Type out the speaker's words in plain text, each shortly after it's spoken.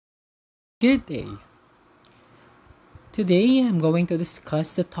Good day. Today, I'm going to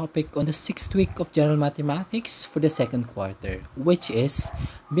discuss the topic on the 6th week of General Mathematics for the second quarter, which is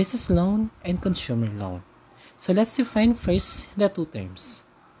business loan and consumer loan. So let's define first the two terms.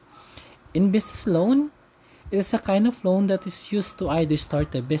 In business loan, it is a kind of loan that is used to either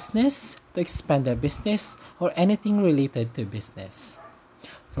start a business, to expand a business, or anything related to business.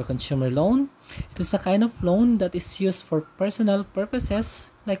 For consumer loan, it is a kind of loan that is used for personal purposes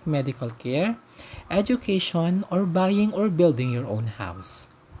like medical care, education, or buying or building your own house.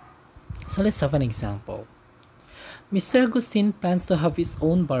 So let's have an example. Mr. Agustin plans to have his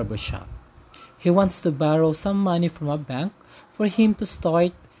own barbershop. He wants to borrow some money from a bank for him to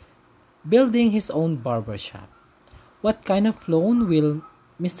start building his own barbershop. What kind of loan will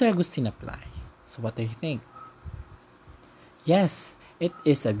Mr. Agustin apply? So what do you think? Yes, it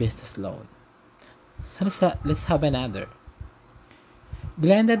is a business loan. So let's have another.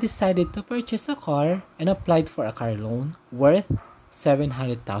 Glenda decided to purchase a car and applied for a car loan worth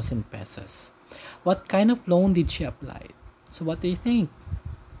 700,000 pesos. What kind of loan did she apply? So what do you think?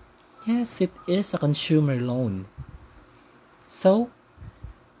 Yes, it is a consumer loan. So,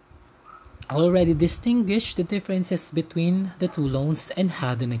 I already distinguished the differences between the two loans and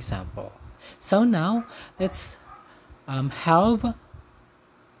had an example. So now, let's have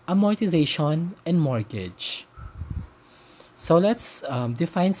amortization and mortgage. So let's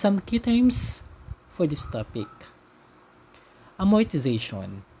define some key terms for this topic.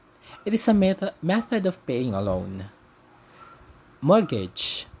 Amortization. It is a method of paying a loan.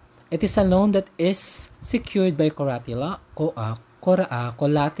 Mortgage. It is a loan that is secured by collateral.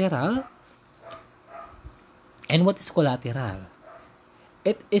 And what is collateral?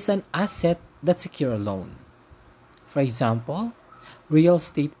 It is an asset that secures a loan. For example, real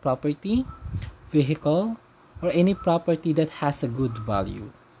estate property, vehicle, or any property that has a good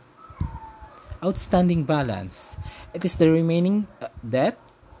value. Outstanding balance. It is the remaining debt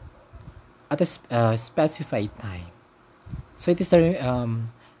at a specified time. So it is the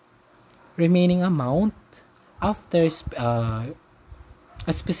remaining amount after a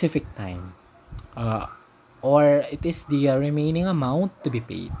specific time. Or it is the remaining amount to be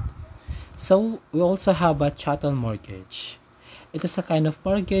paid. So we also have a chattel mortgage. It is a kind of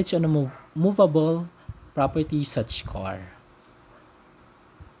mortgage on a movable property such car.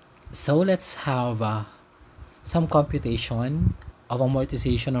 So let's have some computation of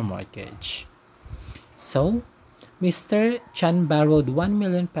amortization or mortgage. So Mr. Chan borrowed 1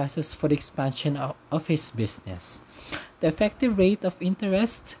 million pesos for the expansion of his business. The effective rate of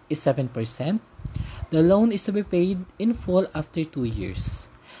interest is 7%. The loan is to be paid in full after 2 years.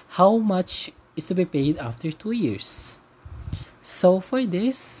 How much is to be paid after 2 years? So for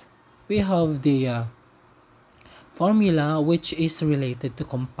this, we have the formula which is related to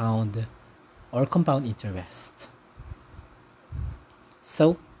compound interest.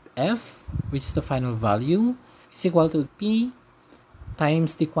 So F, which is the final value, is equal to P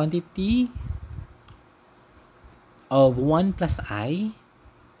times the quantity of 1 plus I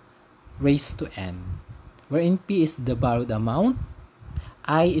raised to N, wherein P is the borrowed amount,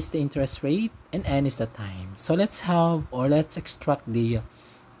 I is the interest rate, and N is the time. So let's extract the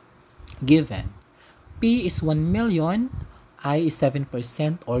given. P is 1 million, I is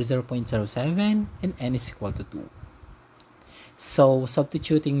 7% or 0.07, and N is equal to 2. So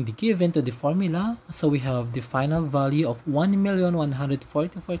substituting the given to the formula, so we have the final value of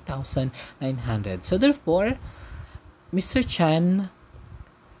 1,144,900. So therefore, Mr. Chan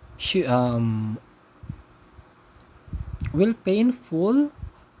will pay in full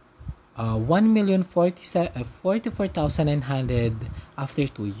 1,044,900 after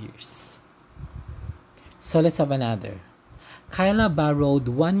 2 years. So let's have another. Kyla borrowed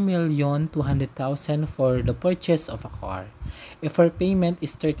 1,200,000 for the purchase of a car. If her payment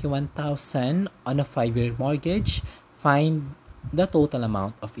is 31,000 on a 5-year mortgage, find the total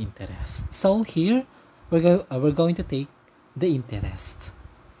amount of interest. So here, we're going to take the interest.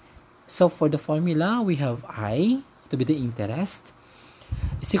 So for the formula, we have I to be the interest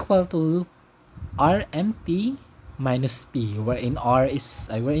is equal to RMT minus P, wherein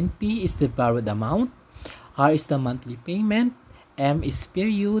P is the borrowed amount, R is the monthly payment, M is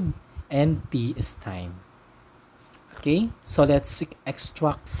period, and T is time. Okay, so let's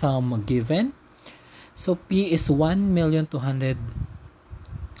extract some given. So P is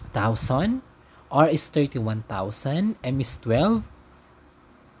 1,200,000, R is 31,000, M is 12,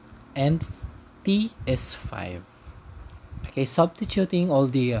 and T is 5. Okay, substituting all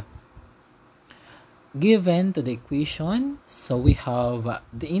the given to the equation, so we have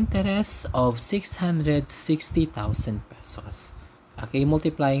the interest of 660,000 pesos. Okay,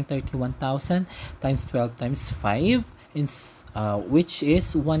 multiplying 31,000 times 12 times 5, which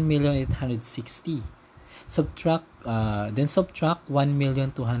is 1,860,000. Then subtract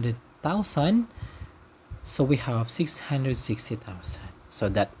 1,200,000. So we have 660,000. So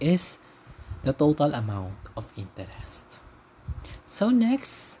that is the total amount of interest. So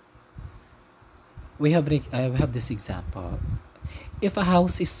next, we have this example. If a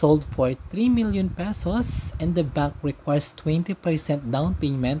house is sold for 3 million pesos and the bank requires 20% down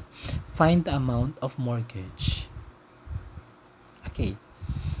payment, find the amount of mortgage. Okay,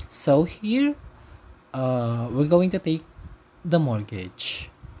 so here we're going to take the mortgage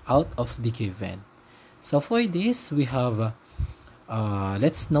out of the given. So for this, we have,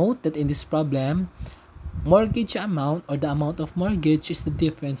 let's note that in this problem, mortgage amount or the amount of mortgage is the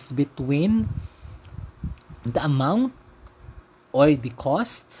difference between the amount or the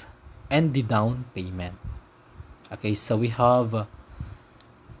cost and the down payment. Okay, so we have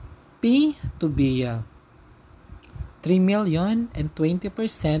P to be 3 million and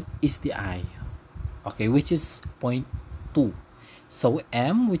 20% is the I. Okay, which is 0.2. So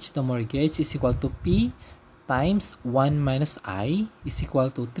M, which the mortgage, is equal to P times 1 minus I is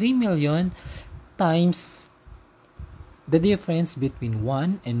equal to 3 million times the difference between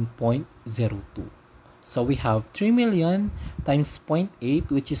 1 and 0.02. So we have 3 million times 0.8,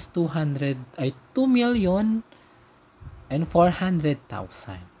 which is 2 million and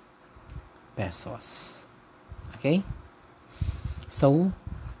 400,000 pesos. Okay? So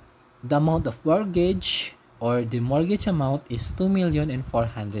the amount of mortgage or the mortgage amount is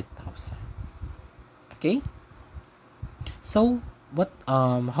 2,400,000. Okay? So what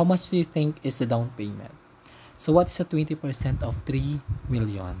how much do you think is the down payment? So what is the 20% of 3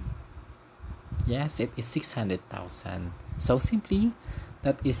 million? Yes, it is 600,000. So simply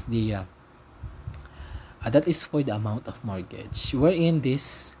that is the that is for the amount of mortgage. We're in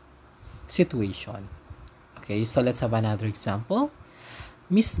this situation. Okay, so let's have another example.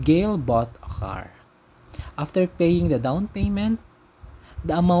 Miss Gail bought a car. After paying the down payment,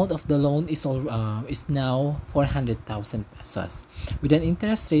 the amount of the loan is now 400,000 pesos with an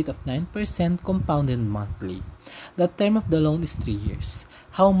interest rate of 9% compounded monthly. The term of the loan is 3 years.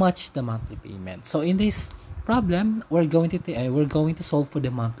 How much is the monthly payment? So in this problem, we're going to solve for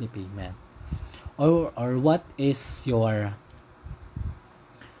the monthly payment. Or what is your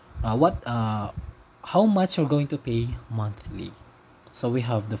how much you're going to pay monthly. So we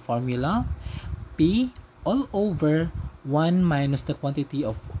have the formula P all over 1 minus the quantity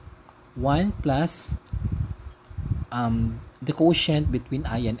of 1 plus the quotient between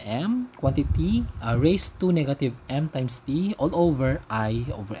I and M, quantity raised to negative M times T all over I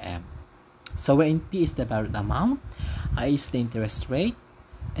over M. So wherein T is the borrowed amount, I is the interest rate,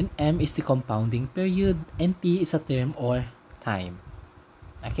 and M is the compounding period, and T is a term or time.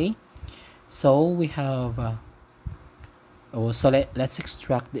 Okay? So we have let's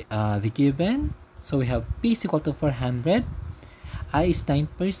extract the given. So we have P is equal to 400, I is 9%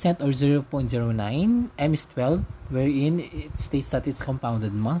 or 0.09, M is 12, wherein it states that it's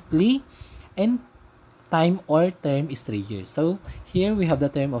compounded monthly, and time or term is 3 years. So here we have the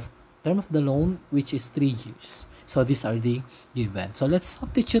term of the loan, which is 3 years. So these are the given. So let's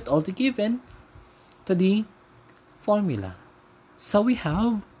substitute all the given to the formula. So we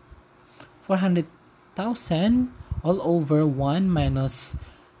have 400,000 all over 1 minus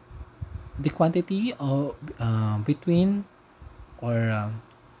the quantity of between or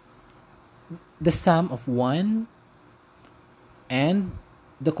the sum of 1 and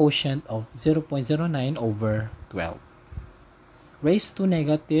the quotient of 0.09 over 12 raised to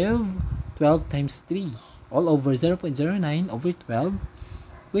negative 12 times 3 all over 0.09 over 12,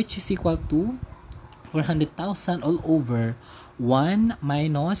 which is equal to 400,000 all over 1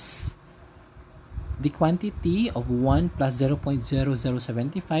 minus the quantity of 1 plus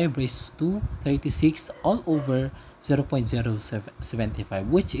 0.0075 raised to 36 all over 0.075,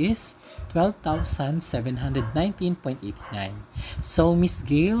 which is 12,719.89. So Miss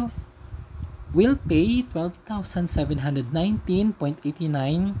Gail will pay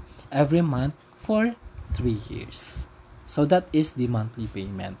 12,719.89 every month for 3 years. So that is the monthly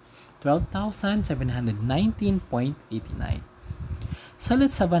payment, 12,719.89. So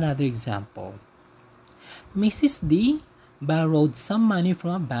let's have another example. Mrs. D borrowed some money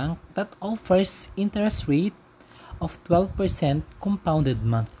from a bank that offers interest rate of 12% compounded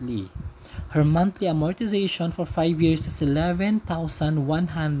monthly. Her monthly amortization for 5 years is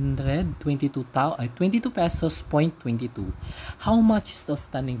 11,122 pesos point 22. How much is the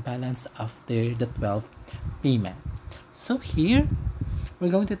outstanding balance after the 12th payment? So here, we're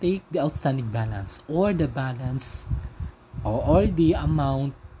going to take the outstanding balance or the balance or the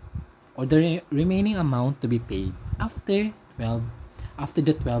amount or the remaining amount to be paid after 12 after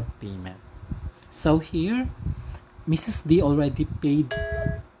the 12th payment. So here Mrs. D already paid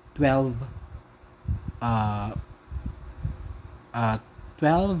 12 uh,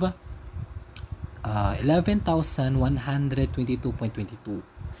 12 11,122.22.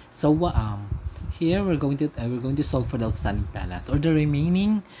 So here we're going to solve for the outstanding balance or the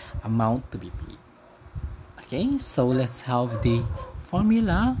remaining amount to be paid. Okay, so let's have the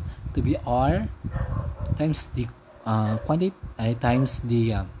formula to be R times the quantity times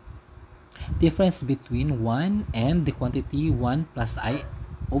the difference between 1 and the quantity 1 plus I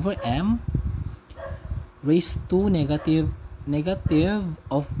over M raised to negative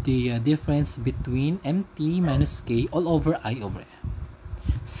of the difference between MT minus K all over I over M.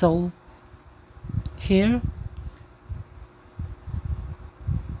 So here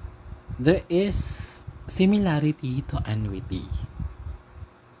there is similarity to annuity,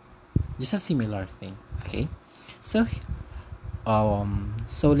 just a similar thing. Okay, so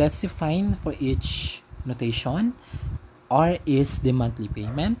let's define for each notation. R is the monthly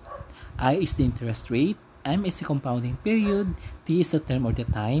payment, I is the interest rate, M is the compounding period, T is the term or the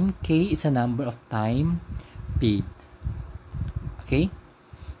time, K is a number of time paid. Okay,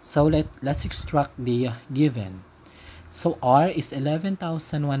 so let's extract the given. So R is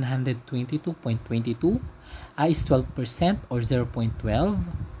 11,122.22, I is 12% or 0.12,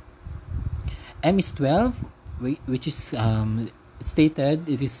 M is 12, which is stated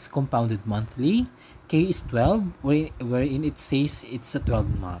it is compounded monthly, K is 12, wherein it says it's a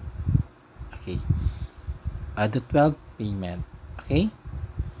 12 month. Okay, the 12th payment. Okay,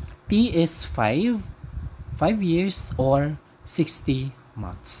 T is 5 years or 60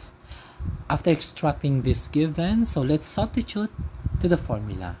 months. After extracting this given, so let's substitute to the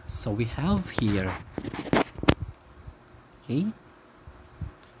formula. So we have here, okay,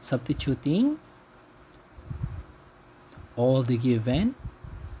 substituting all the given,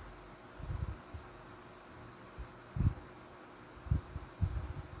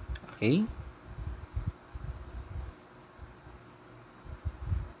 okay,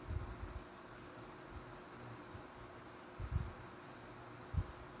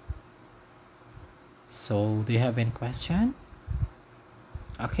 so do you have any question?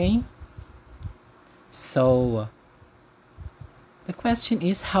 Okay, so the question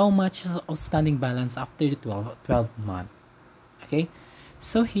is how much is outstanding balance after the 12 month. Okay,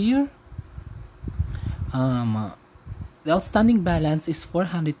 so here the outstanding balance is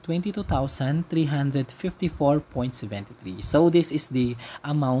 422,354.73. So this is the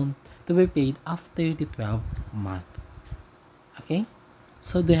amount to be paid after the 12th month. Okay,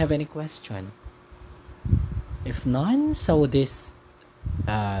 so do you have any question? If none, so this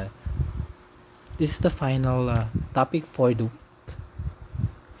is the final topic for the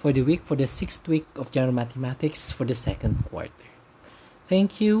week, for the 6th week of general mathematics for the second quarter.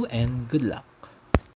 Thank you and good luck.